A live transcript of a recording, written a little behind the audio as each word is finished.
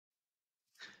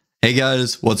Hey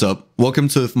guys, what's up? Welcome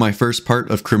to my first part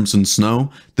of Crimson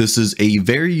Snow. This is a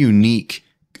very unique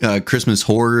Christmas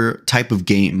horror type of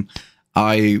game.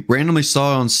 I randomly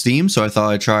saw it on Steam, so I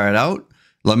thought I'd try it out.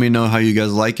 Let me know how you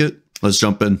guys like it. Let's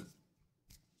jump in.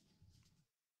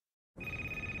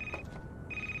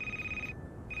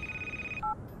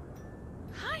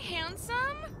 Hi, handsome.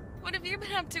 What have you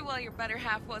been up to while your better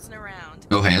half wasn't around?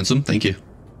 Oh, handsome. Thank you.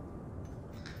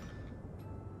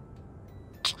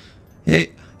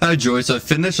 Hey, hi Joyce. I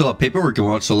finished a lot of paperwork and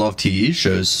watched a lot of TV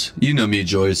shows. You know me,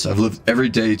 Joyce. I've lived every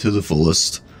day to the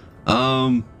fullest.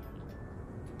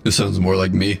 This sounds more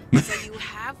like me. So you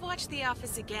have watched The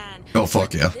Office again. Oh,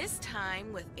 fuck yeah. This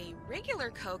time with a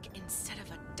regular Coke instead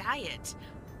of a diet.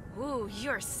 Ooh,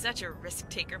 you're such a risk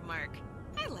taker, Mark.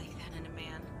 I like that in a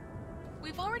man.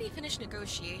 We've already finished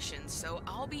negotiations, so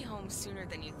I'll be home sooner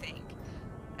than you think.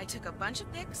 I took a bunch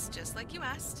of pics, just like you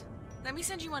asked. Let me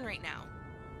send you one right now.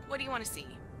 What do you want to see?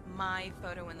 My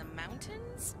photo in the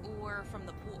mountains or from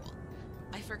the pool?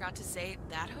 I forgot to say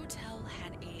that hotel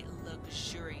had a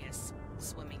luxurious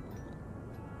swimming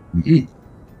pool.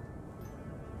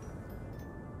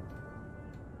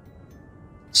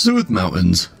 Smooth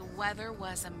mountains. The weather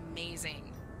was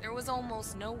amazing. There was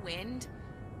almost no wind.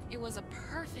 It was a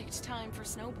perfect time for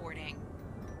snowboarding.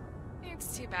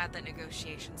 It's too bad that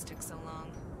negotiations took so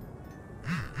long.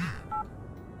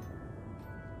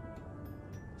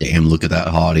 Damn, look at that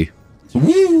hottie. You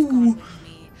should have gone with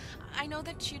me. I know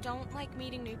that you don't like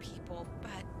meeting new people,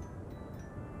 but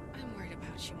I'm worried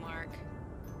about you, Mark.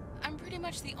 I'm pretty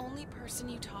much the only person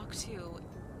you talk to.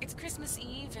 It's Christmas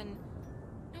Eve, and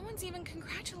no one's even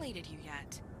congratulated you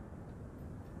yet.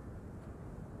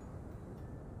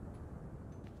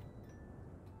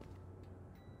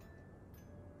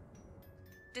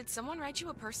 Did someone write you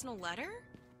a personal letter?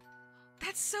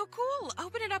 That's so cool!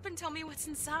 Open it up and tell me what's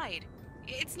inside.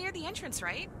 It's near the entrance,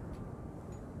 right?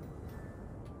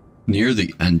 Near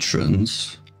the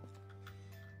entrance.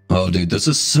 Oh, dude, this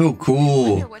is so I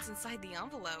cool. wonder what's inside the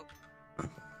envelope.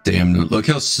 Damn, look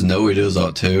how snowy it is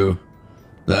out too.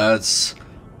 That's...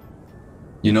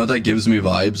 You know what that gives me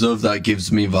vibes of? That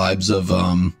gives me vibes of,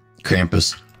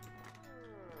 Krampus.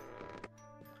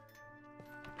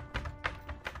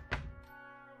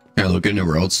 Can I look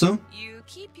anywhere else though? You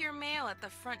keep your mail at the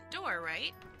front door,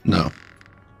 right? No.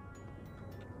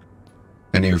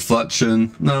 Any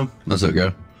reflection? No, that's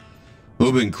okay.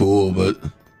 Would've been cool, but...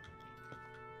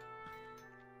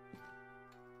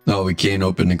 Oh, we can't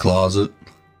open the closet.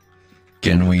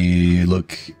 Can we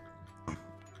look?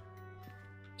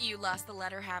 You lost the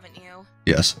letter, haven't you?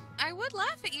 Yes. I would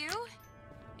laugh at you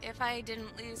if I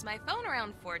didn't lose my phone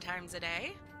around 4 times a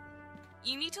day.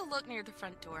 You need to look near the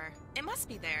front door. It must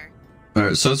be there.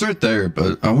 Alright, so it's right there,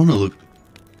 but I want to look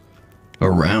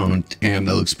around. Damn,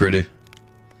 that looks pretty.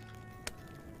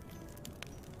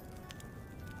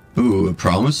 Ooh, a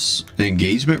promise? An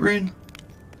engagement ring?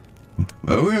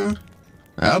 Oh yeah.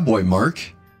 Ah, boy,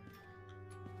 Mark.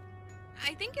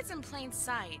 I think it's in plain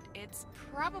sight. It's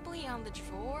probably on the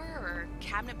drawer or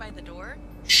cabinet by the door.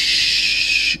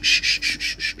 Shh.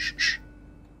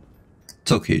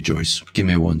 It's okay, Joyce. Give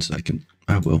me 1 second.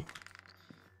 I will.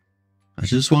 I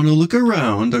just want to look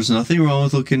around. There's nothing wrong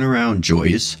with looking around,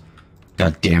 Joyce.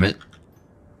 God damn it.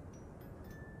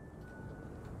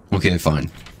 Okay, fine.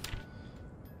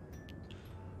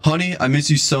 Honey, I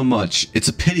miss you so much. It's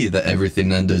a pity that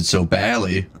everything ended so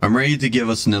badly. I'm ready to give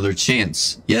us another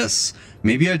chance. Yes,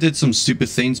 maybe I did some stupid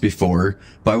things before,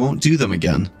 but I won't do them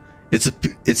again. It's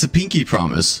a pinky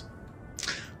promise.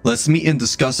 Let's meet and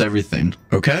discuss everything,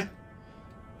 okay?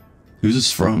 Who's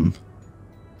this from?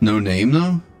 No name,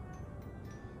 though?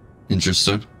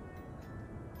 Interesting.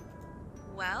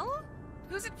 Well,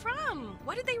 who's it from?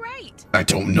 What did they write? I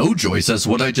don't know, Joyce. That's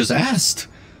what I just asked.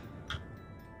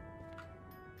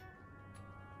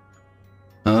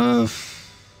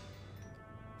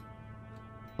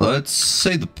 Let's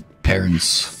say the parents.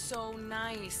 So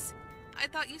nice. I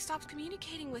thought you stopped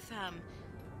communicating with them.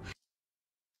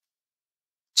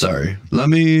 Sorry. Let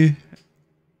me...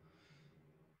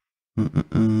 It's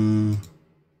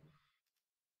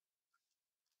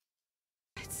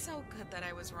so good that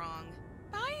I was wrong.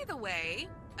 By the way,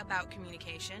 about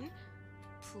communication,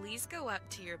 please go up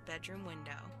to your bedroom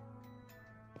window.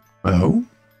 Oh?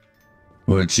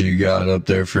 What you got up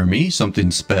there for me?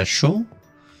 Something special?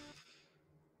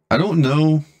 I don't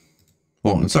know.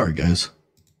 Well, sorry, guys.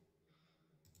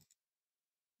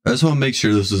 I just want to make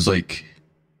sure this is, like,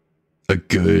 a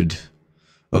good...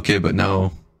 Okay, but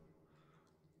now...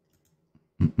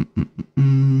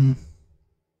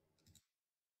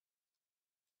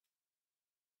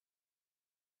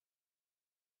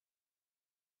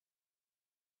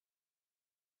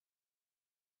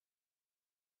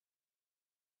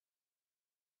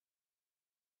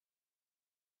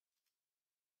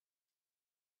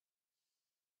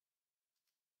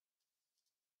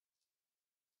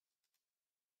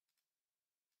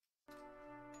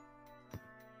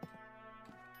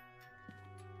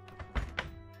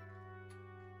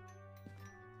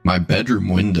 My bedroom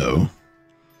window.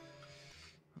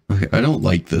 Okay, I don't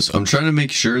like this. I'm trying to make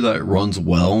sure that it runs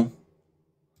well,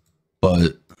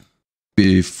 but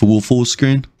be full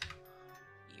screen.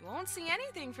 You won't see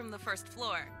anything from the first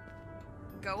floor.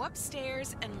 Go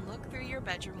upstairs and look through your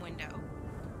bedroom window.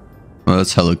 Oh,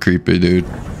 that's hella creepy, dude.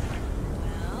 Well,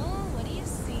 what do you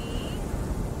see?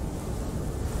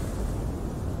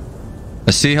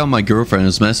 I see how my girlfriend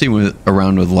is messing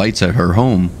around with lights at her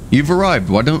home. You've arrived.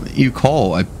 Why don't you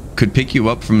call? I could pick you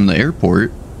up from the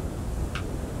airport.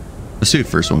 Let's do the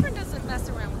first one. Doesn't mess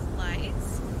around with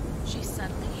lights. She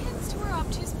suddenly hints to her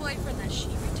obtuse boyfriend that she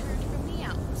returned from the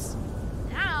Alps.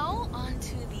 Now, on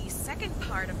to the second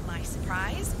part of my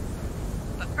surprise.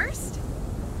 But first,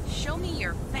 show me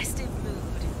your festive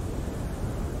mood.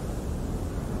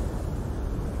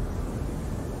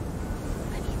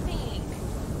 Let me think.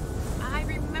 I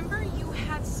remember you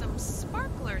had some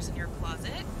sparklers in your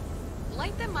closet.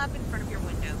 Light them up in front of your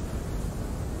window.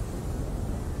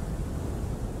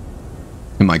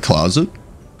 In my closet?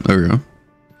 There we go.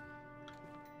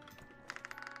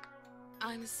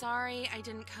 I'm sorry I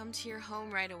didn't come to your home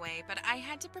right away, but I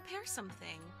had to prepare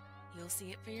something. You'll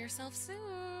see it for yourself soon.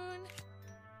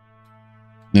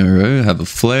 Alright, have a If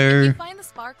flare. you find the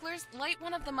sparklers, light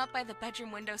one of them up by the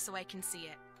bedroom window so I can see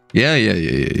it.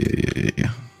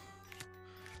 Yeah.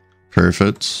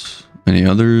 Perfect. Any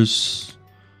others?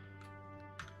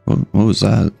 What was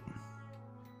that?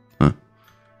 Huh.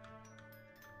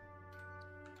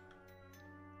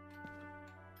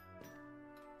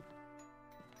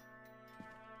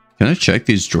 Can I check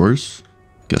these drawers?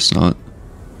 Guess not.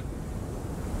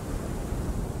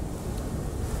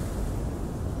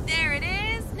 There it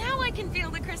is! Now I can feel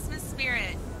the Christmas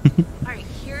spirit. Alright,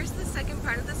 here's the second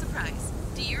part of the surprise.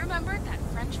 Do you remember that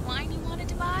French wine you wanted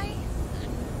to buy?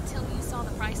 Until you saw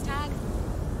the price tag?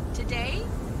 Today,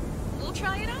 we'll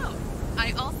try it out.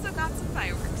 I also got some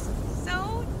fireworks.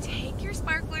 So, take your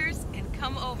sparklers and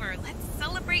come over. Let's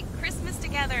celebrate Christmas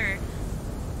together.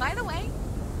 By the way,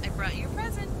 I brought you a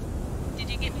present. Did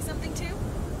you get me something too?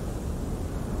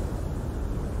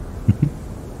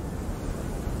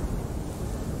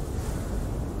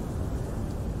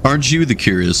 Aren't you the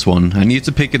curious one? I need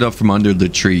to pick it up from under the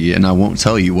tree, and I won't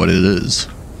tell you what it is.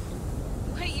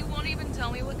 Wait, you won't even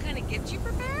tell me what kind of gift you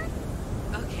prepared?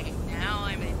 Okay, now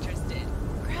I'm interested.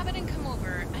 Grab it and come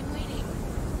over. I'm waiting.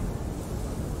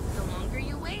 The longer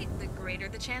you wait, the greater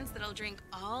the chance that I'll drink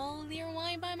all your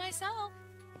wine by myself.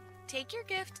 Take your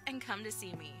gift and come to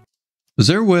see me. Is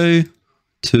there a way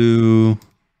to...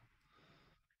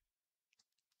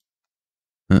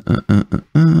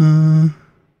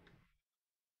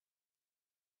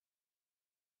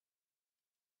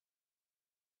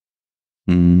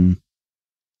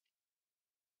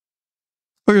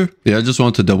 Okay. Yeah, I just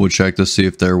wanted to double check to see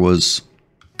if there was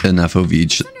an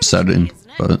FOV setting,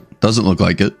 but it doesn't look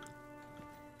like it.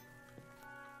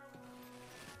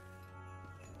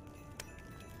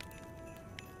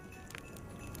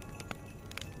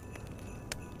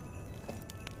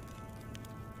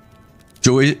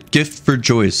 Joy gift for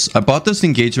Joyce. I bought this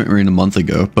engagement ring a month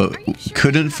ago, but Sure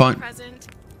couldn't find present?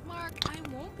 Mark, I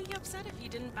won't be upset if you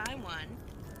didn't buy one.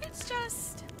 It's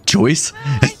just Joyce. well,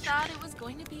 I thought it was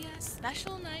going to be a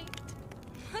special night.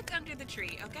 Look under the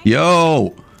tree, okay?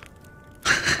 Yo.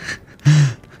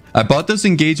 I bought this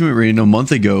engagement ring a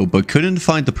month ago, but couldn't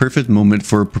find the perfect moment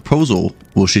for a proposal.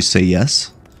 Will she say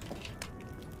yes?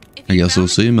 I guess we'll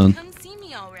see, man. Come see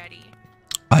me already.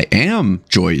 I am,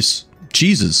 Joyce.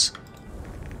 Jesus.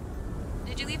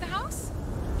 Did you leave the house?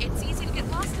 It's easy to get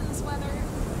lost in this weather.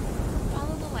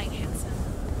 Follow the light, handsome.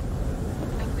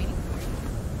 I'm waiting for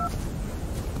you.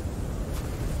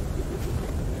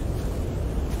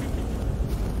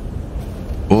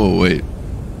 Oh, wait.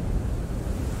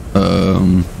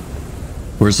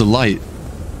 Where's the light?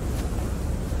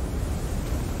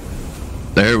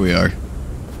 There we are.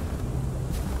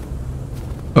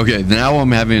 Okay, now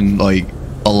I'm having, like,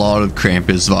 a lot of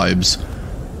Krampus vibes.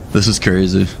 This is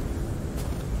crazy.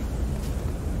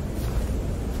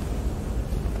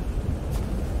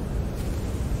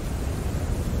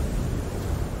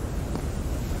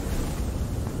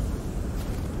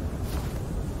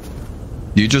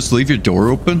 You just leave your door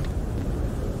open?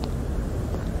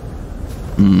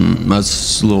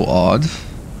 That's a little odd.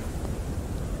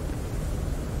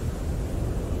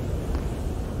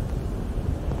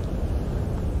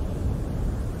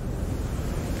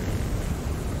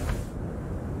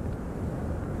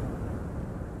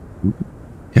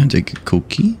 Can I take a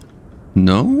cookie?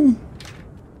 No?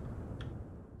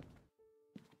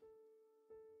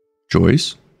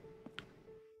 Joyce?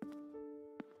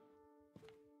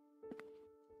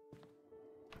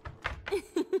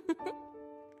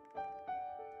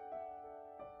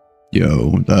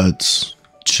 Yo, that's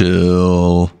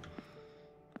chill.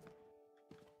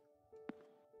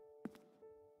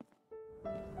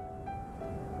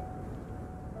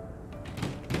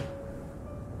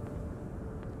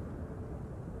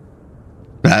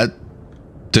 That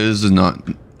does not...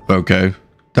 Okay.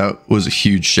 That was a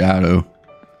huge shadow.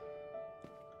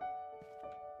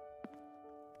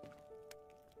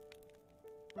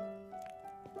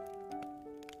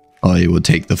 I will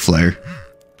take the flare.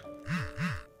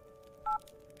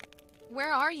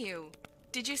 Where are you?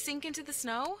 Did you sink into the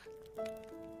snow?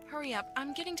 Hurry up,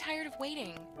 I'm getting tired of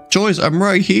waiting. Joyce, I'm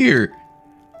right here.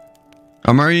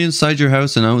 I'm already inside your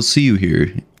house and I don't see you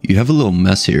here. You have a little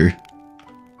mess here.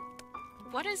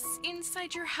 What does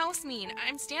inside your house mean?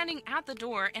 I'm standing at the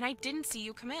door and I didn't see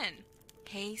you come in.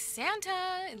 Hey,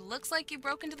 Santa, it looks like you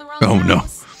broke into the wrong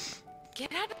house. No.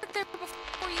 Get out of there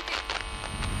before you get...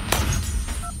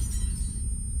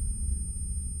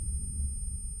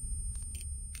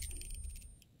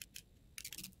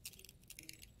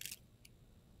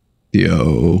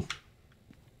 Yo.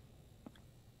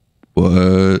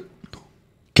 What?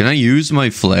 Can I use my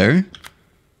flare?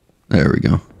 There we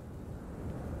go.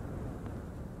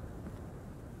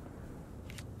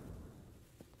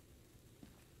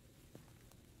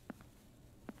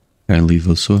 Can I leave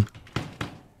this way?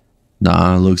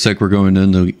 Nah, looks like we're going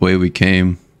in the way we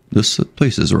came. This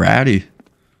place is ratty.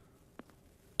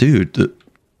 Dude,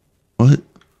 what?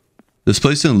 This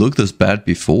place didn't look this bad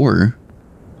before.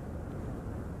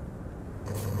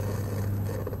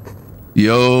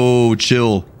 Yo,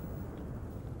 chill.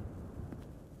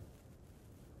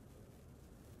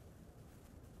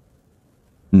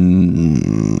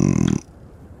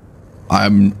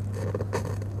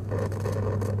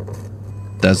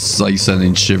 That's like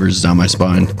sending shivers down my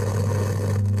spine.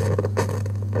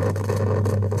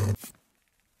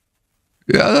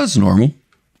 Yeah, that's normal.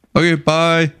 Okay,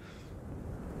 bye.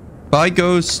 Bye,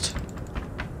 ghost.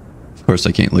 Of course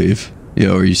I can't leave.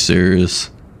 Yo, are you serious?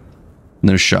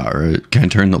 No shot, right? Can I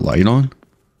turn the light on?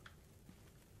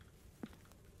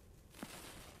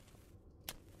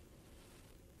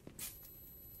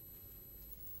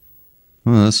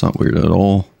 Oh, that's not weird at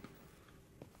all.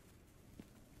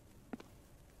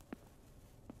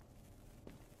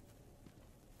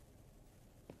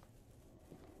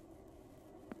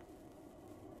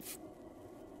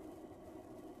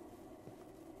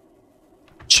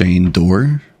 Chain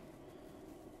door.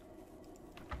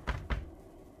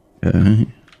 Okay.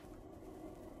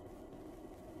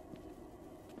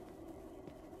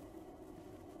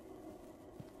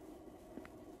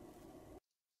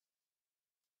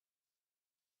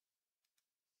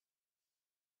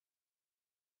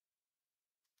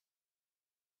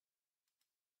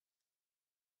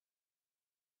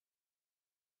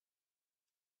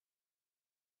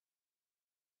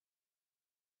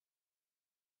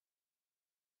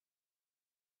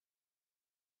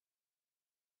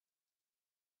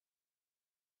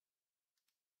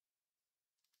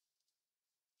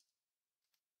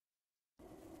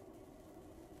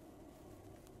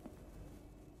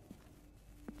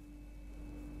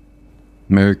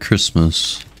 Merry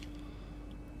Christmas.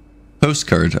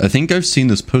 Postcard. I think I've seen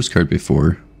this postcard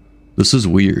before. This is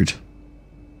weird.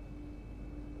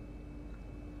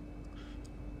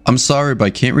 I'm sorry, but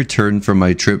I can't return from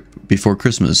my trip before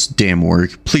Christmas. Damn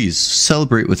work. Please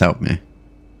celebrate without me.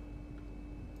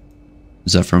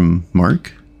 Is that from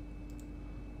Mark?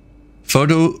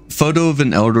 Photo of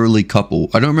an elderly couple.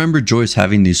 I don't remember Joyce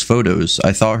having these photos.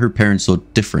 I thought her parents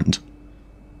looked different.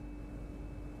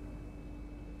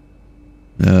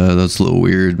 That's a little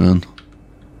weird, man.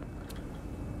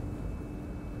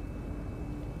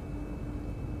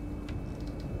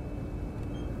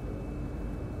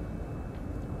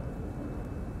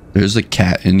 There's a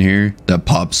cat in here that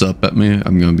pops up at me.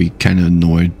 I'm gonna be kind of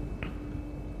annoyed.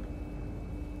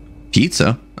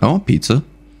 Pizza? I want pizza.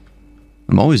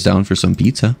 I'm always down for some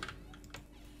pizza.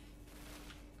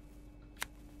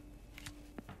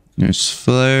 There's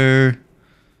flare.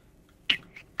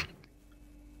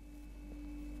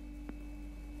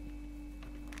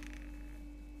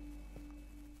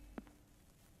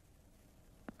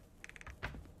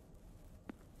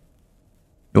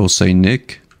 You'll say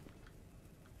Nick.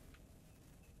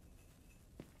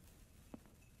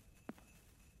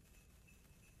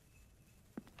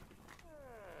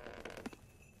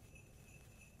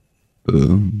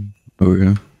 Oh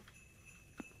yeah.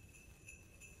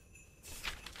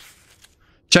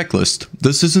 Checklist.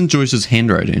 This isn't Joyce's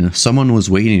handwriting. Someone was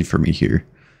waiting for me here.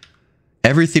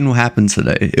 Everything will happen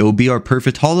today. It will be our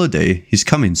perfect holiday. He's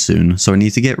coming soon, so I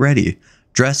need to get ready.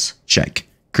 Dress? Check.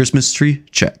 Christmas tree?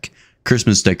 Check.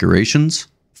 Christmas decorations?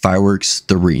 Fireworks?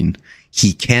 The wreath.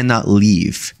 He cannot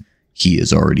leave. He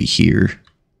is already here.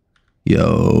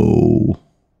 Yo.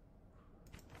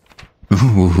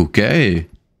 Okay.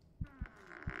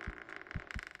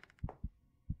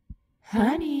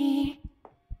 Honey,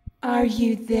 are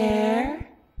you there?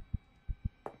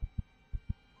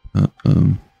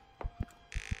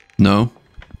 No.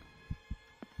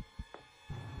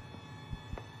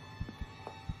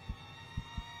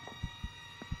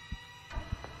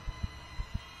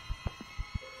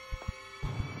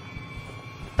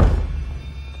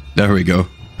 There we go.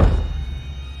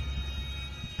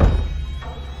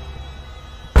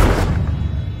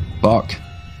 Fuck.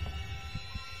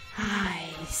 I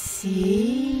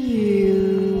see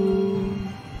you.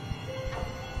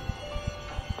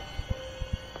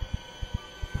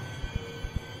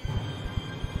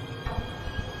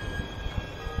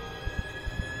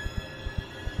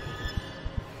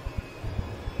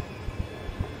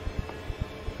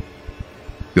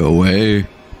 Go away.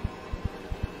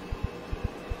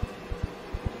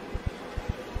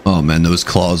 Oh man, those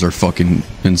claws are fucking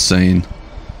insane.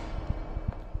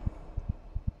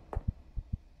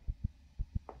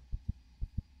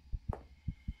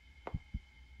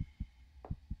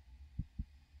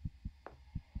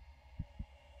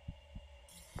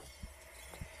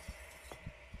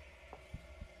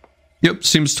 Yep,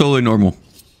 seems totally normal.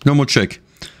 Normal chick.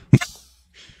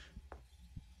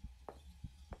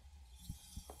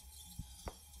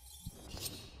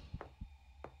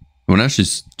 When I should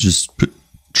just put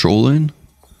troll in.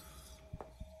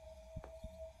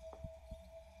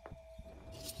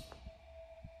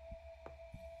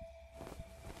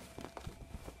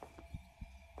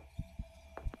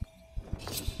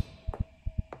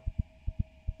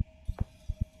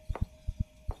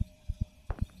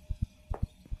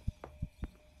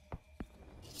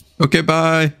 Okay,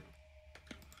 bye.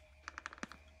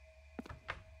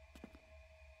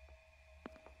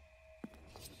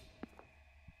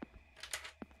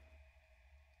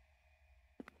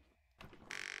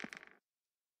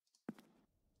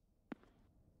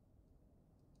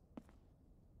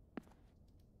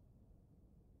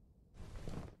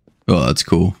 Oh, that's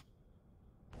cool.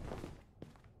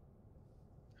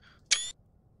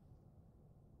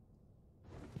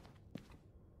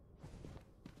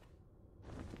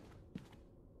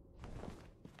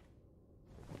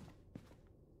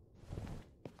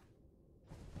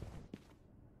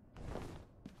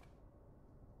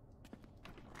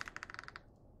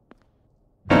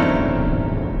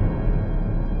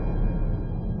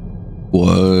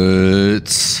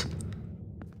 What?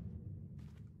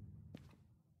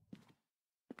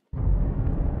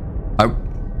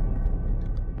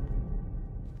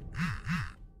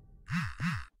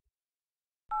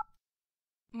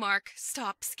 Mark,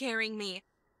 stop scaring me.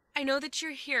 I know that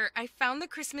you're here. I found the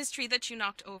Christmas tree that you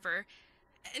knocked over.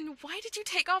 And why did you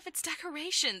take off its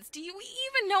decorations? Do you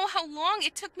even know how long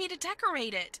it took me to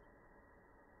decorate it?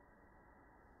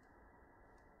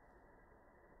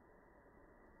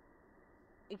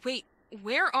 Wait,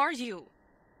 where are you?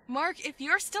 Mark, if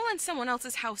you're still in someone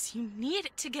else's house, you need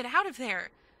to get out of there.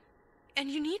 And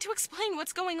you need to explain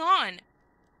what's going on.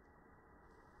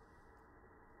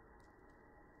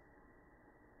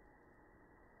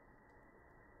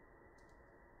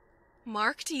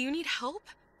 Mark, do you need help?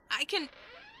 I can...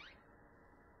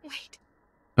 Wait.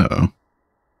 Uh-oh.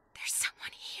 There's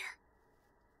someone here.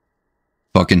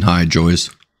 Fucking hi, Joyce.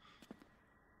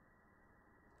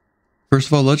 First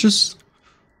of all, let's just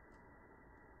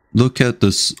look at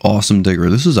this awesome digger.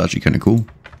 This is actually kind of cool,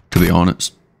 to be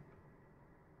honest.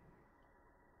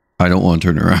 I don't want to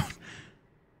turn around.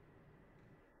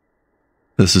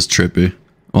 This is trippy,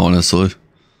 honestly.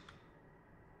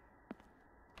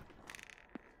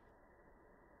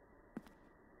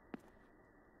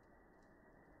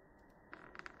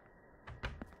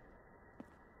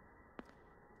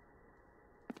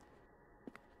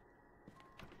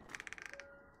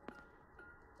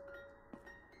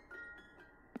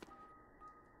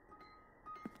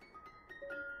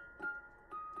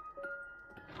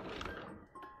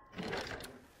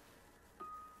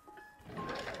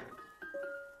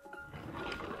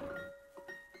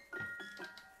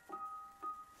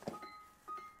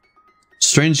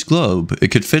 Strange globe. It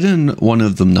could fit in one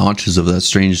of the notches of that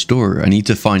strange door. I need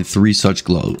to find 3 such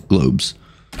globes.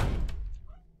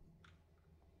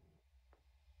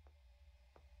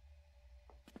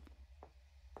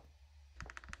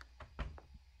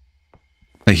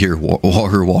 I hear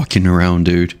water walking around,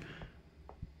 dude.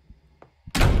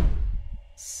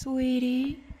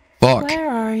 Sweetie, Fuck.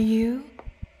 where are you?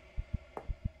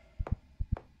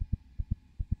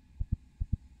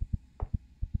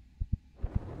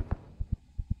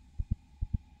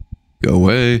 Go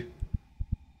away.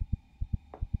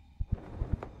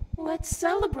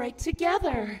 celebrate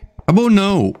together. How about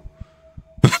no?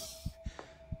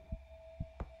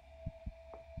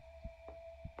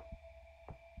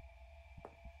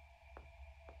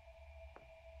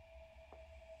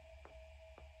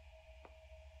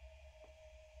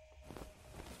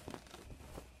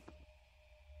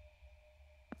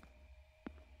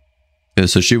 Yeah,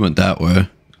 so she went that way.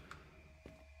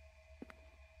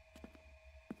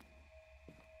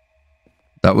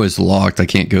 That was locked. I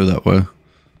can't go that way.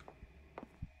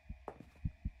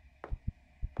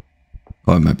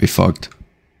 Oh, I might be fucked.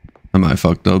 I might have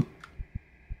fucked up.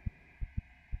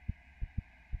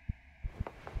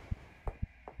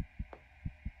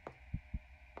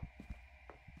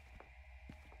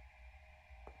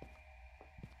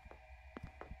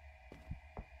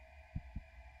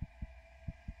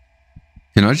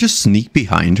 Can I just sneak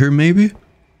behind her, maybe?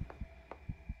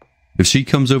 If she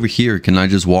comes over here, can I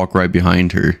just walk right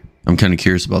behind her? I'm kind of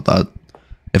curious about that.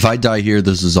 If I die here,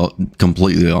 this is all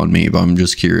completely on me, but I'm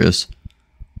just curious.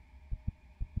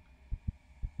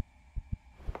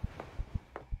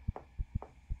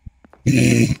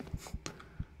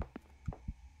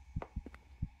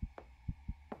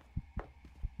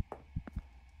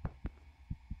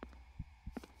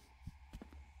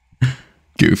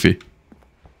 Goofy.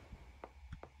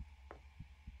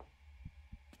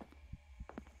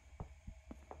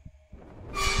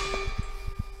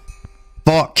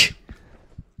 Fuck.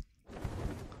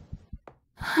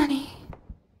 Honey,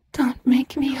 don't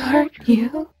make me hurt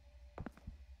you.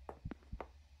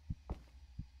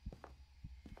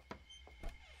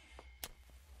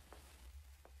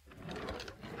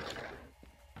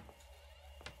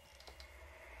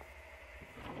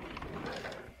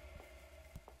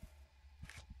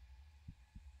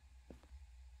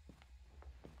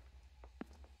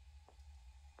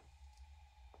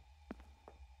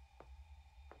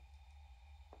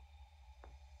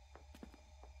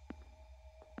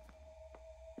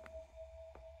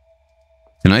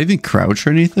 Can I even crouch or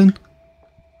anything?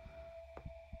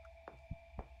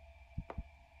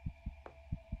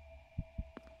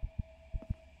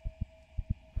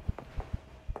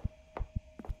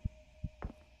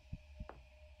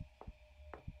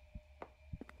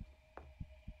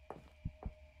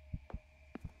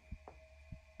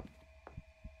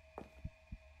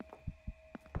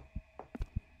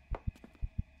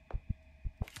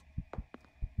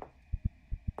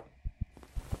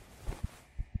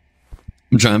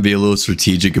 I'm trying to be a little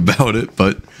strategic about it,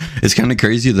 but it's kind of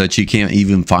crazy that she can't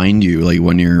even find you, like,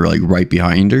 when you're, like, right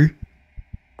behind her.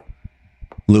 A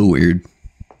little weird.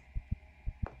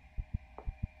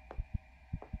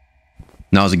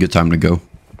 Now's a good time to go.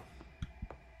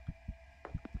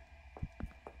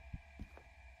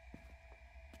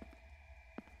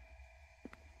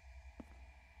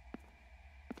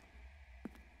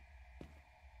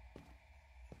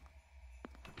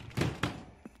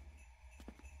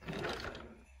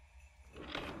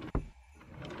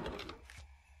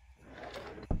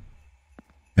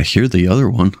 I hear the other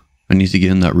one. I need to get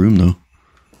in that room though.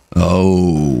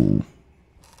 Oh.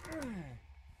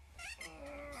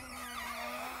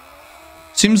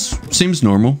 Seems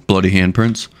normal. Bloody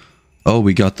handprints. Oh,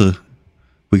 we got the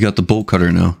bolt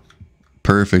cutter now.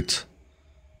 Perfect.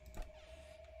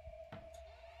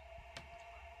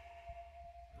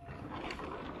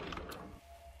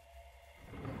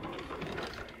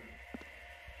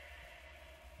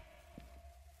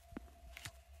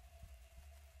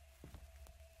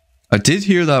 I did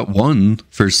hear that one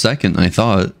for a second, I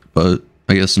thought, but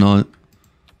I guess not.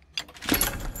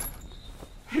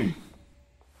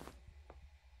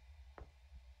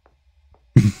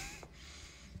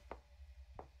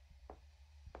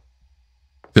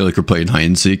 Feel like we're playing hide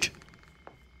and seek.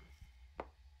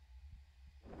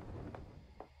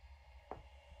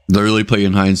 Literally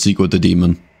playing hide and seek with the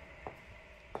demon.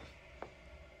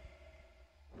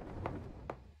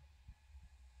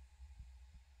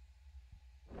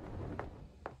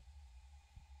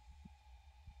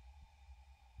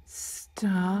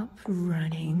 Stop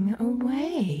running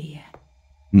away.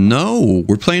 No,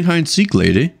 we're playing hide and seek,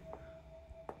 lady.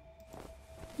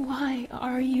 Why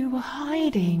are you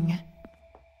hiding?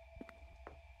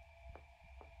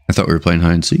 I thought we were playing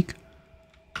hide and seek.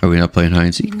 Are we not playing hide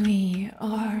and seek? We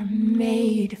are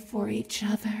made for each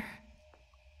other.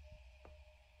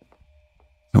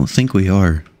 I don't think we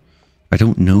are. I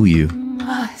don't know you.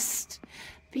 Must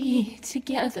be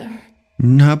together.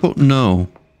 How about no?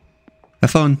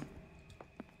 Have fun.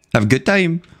 Have a good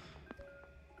time.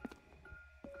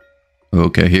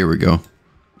 Okay, here we go.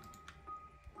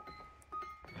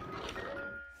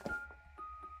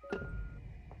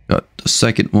 Got the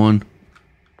second one.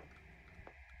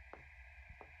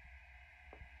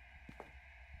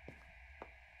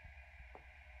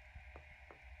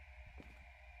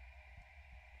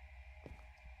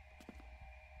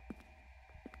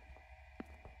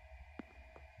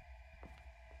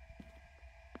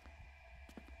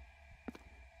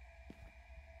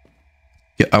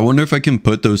 Yeah, I wonder if I can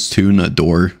put those two in a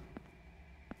door.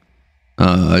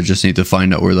 I just need to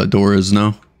find out where that door is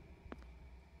now.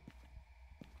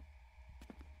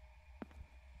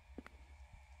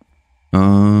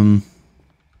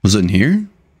 Was it in here?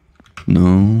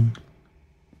 No.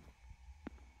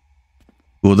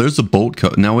 Well, there's the bolt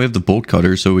cut. Now we have the bolt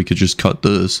cutter, so we could just cut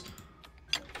this.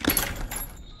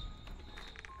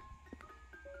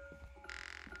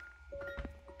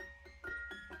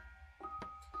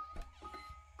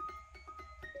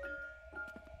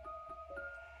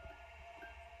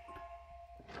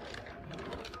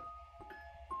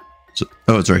 So,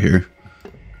 oh, it's right here.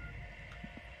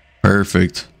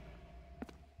 Perfect.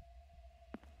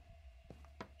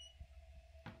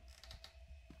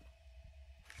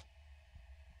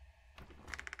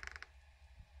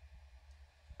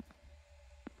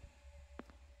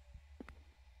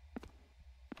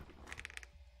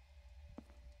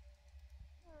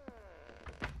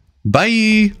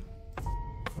 Bye.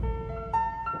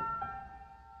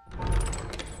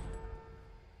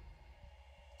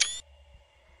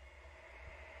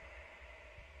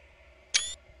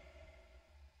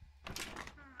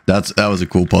 That was a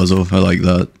cool puzzle. I like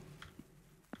that.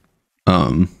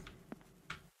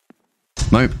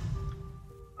 My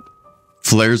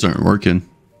flares aren't working.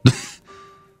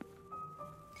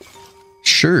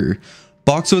 Sure.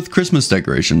 Box with Christmas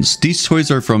decorations. These toys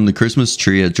are from the Christmas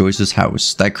tree at Joyce's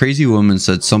house. That crazy woman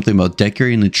said something about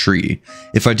decorating the tree.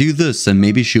 If I do this, then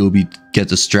maybe she will get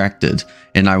distracted,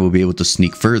 and I will be able to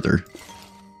sneak further.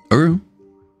 Oh.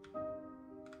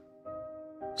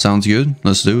 Sounds good.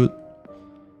 Let's do it.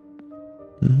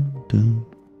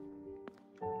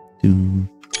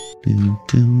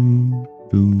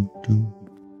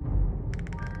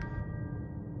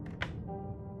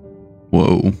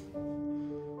 Whoa.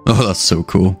 Oh, that's so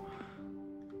cool.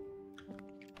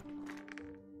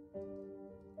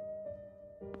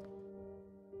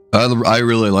 I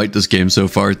really like this game so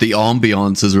far. The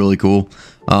ambiance is really cool.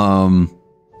 The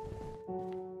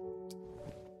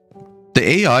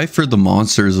AI for the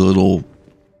monster is a little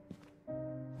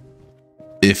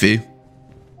iffy.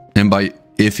 And by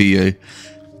iffy,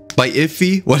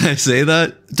 when I say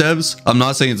that, Debs, I'm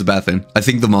not saying it's a bad thing. I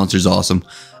think the monster's awesome.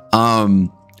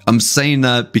 I'm saying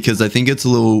that because I think it's a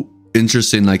little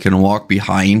interesting. I can walk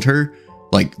behind her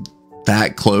like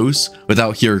that close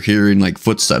without hearing like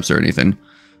footsteps or anything.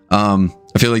 I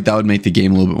feel like that would make the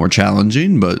game a little bit more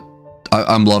challenging, but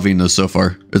I'm loving this so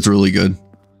far. It's really good.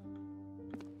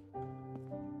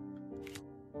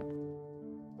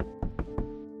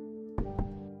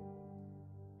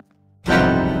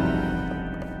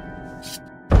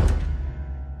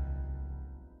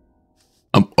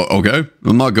 Okay,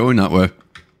 I'm not going that way.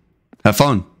 Have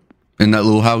fun in that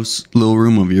little house, little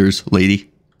room of yours,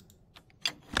 lady.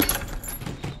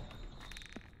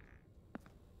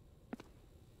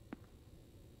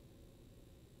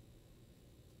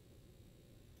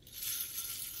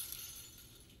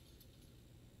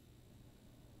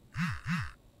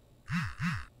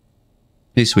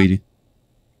 Hey, sweetie.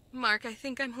 Mark, I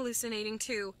think I'm hallucinating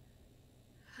too.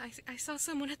 I saw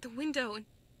someone at the window and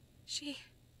she...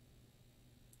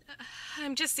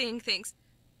 I'm just seeing things.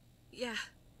 Yeah.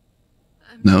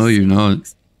 No, you're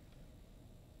not.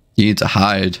 You need to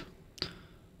hide.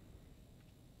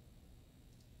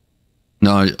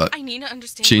 No, I need to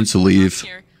understand. She needs to leave.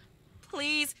 Here.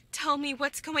 Please tell me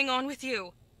what's going on with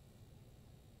you.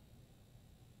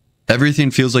 Everything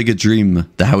feels like a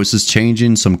dream. The house is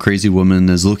changing. Some crazy woman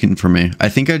is looking for me. I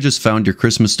think I just found your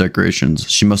Christmas decorations.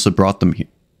 She must have brought them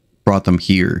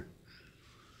here.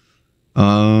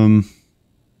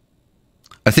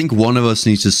 I think one of us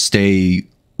needs to stay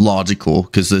logical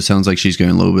because it sounds like she's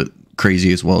going a little bit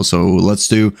crazy as well. So let's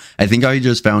do, I think I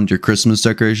just found your Christmas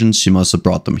decorations. She must have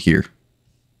brought them here.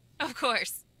 Of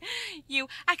course. You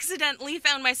accidentally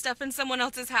found my stuff in someone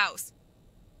else's house.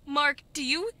 Mark, do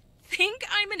you think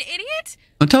I'm an idiot?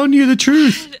 I'm telling you the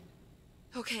truth.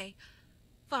 Okay,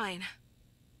 fine.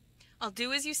 I'll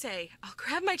do as you say. I'll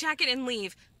grab my jacket and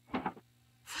leave.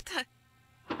 What the?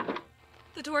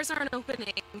 The doors aren't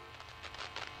opening.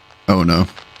 Oh no.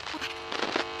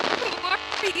 Who are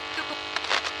you?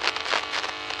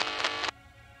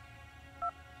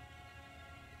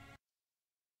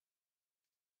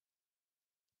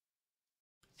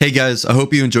 Hey guys, I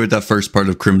hope you enjoyed that first part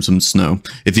of Crimson Snow.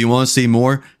 If you want to see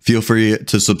more, feel free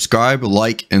to subscribe,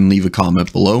 like, and leave a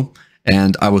comment below.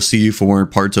 And I will see you for more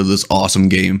parts of this awesome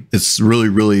game. It's really,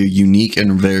 really unique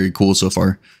and very cool so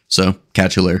far. So,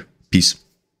 catch you later. Peace.